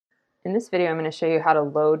In this video, I'm going to show you how to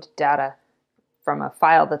load data from a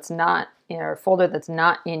file that's not in, or a folder that's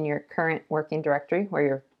not in your current working directory where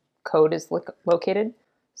your code is located.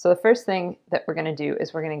 So the first thing that we're going to do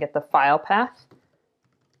is we're going to get the file path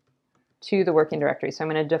to the working directory. So I'm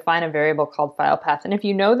going to define a variable called file path. And if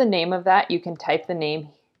you know the name of that, you can type the name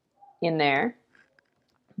in there.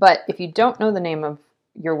 But if you don't know the name of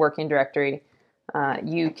your working directory,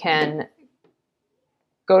 you can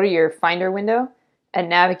go to your Finder window and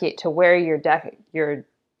navigate to where your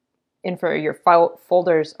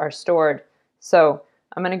folders are stored. So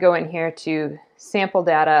I'm going to go in here to sample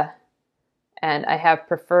data, and I have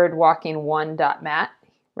preferred walking1.mat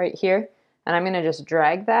right here, and I'm going to just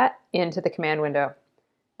drag that into the command window,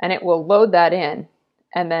 and it will load that in.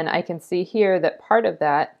 And then I can see here that part of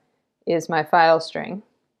that is my file string.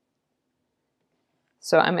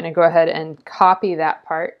 So I'm going to go ahead and copy that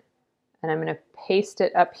part, and I'm going to paste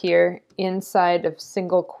it up here inside of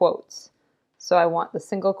single quotes. So I want the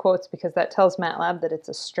single quotes because that tells Matlab that it's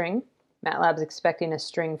a string. Matlab's expecting a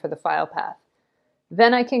string for the file path.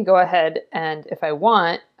 Then I can go ahead and, if I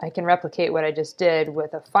want, I can replicate what I just did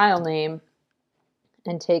with a file name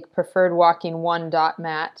and take preferred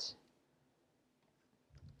walking1.mat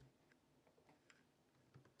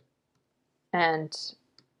and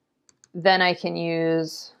then I can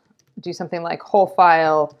do something like whole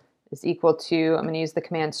file is equal to, I'm going to use the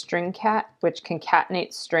command stringcat, which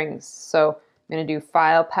concatenates strings. So I'm going to do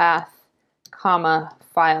file path, comma,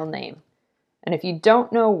 file name. And if you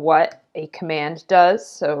don't know what a command does,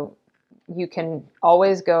 so you can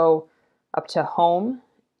always go up to home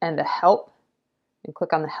and the help and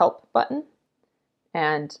click on the help button,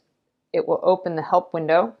 and it will open the help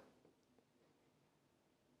window.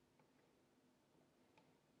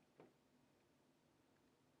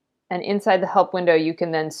 And inside the help window, you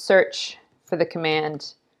can then search for the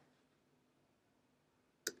command,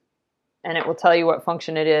 and it will tell you what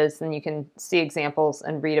function it is, and you can see examples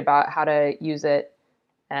and read about how to use it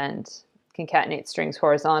and concatenate strings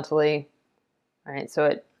horizontally. All right, so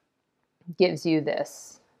it gives you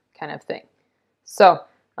this kind of thing. So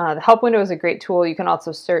the help window is a great tool. You can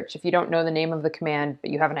also search if you don't know the name of the command, but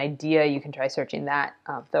you have an idea, you can try searching that,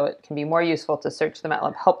 though it can be more useful to search the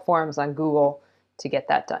Matlab help forums on Google to get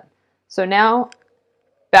that done. So now,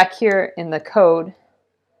 back here in the code,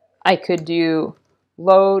 I could do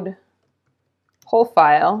load whole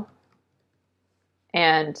file,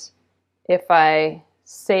 and if I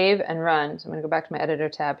save and run, so I'm going to go back to my editor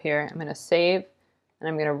tab here, I'm going to save and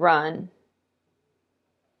I'm going to run,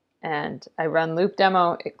 and I run loop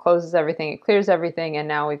demo, it closes everything, it clears everything, and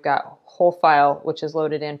now we've got whole file which is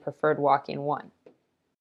loaded in preferred walking1.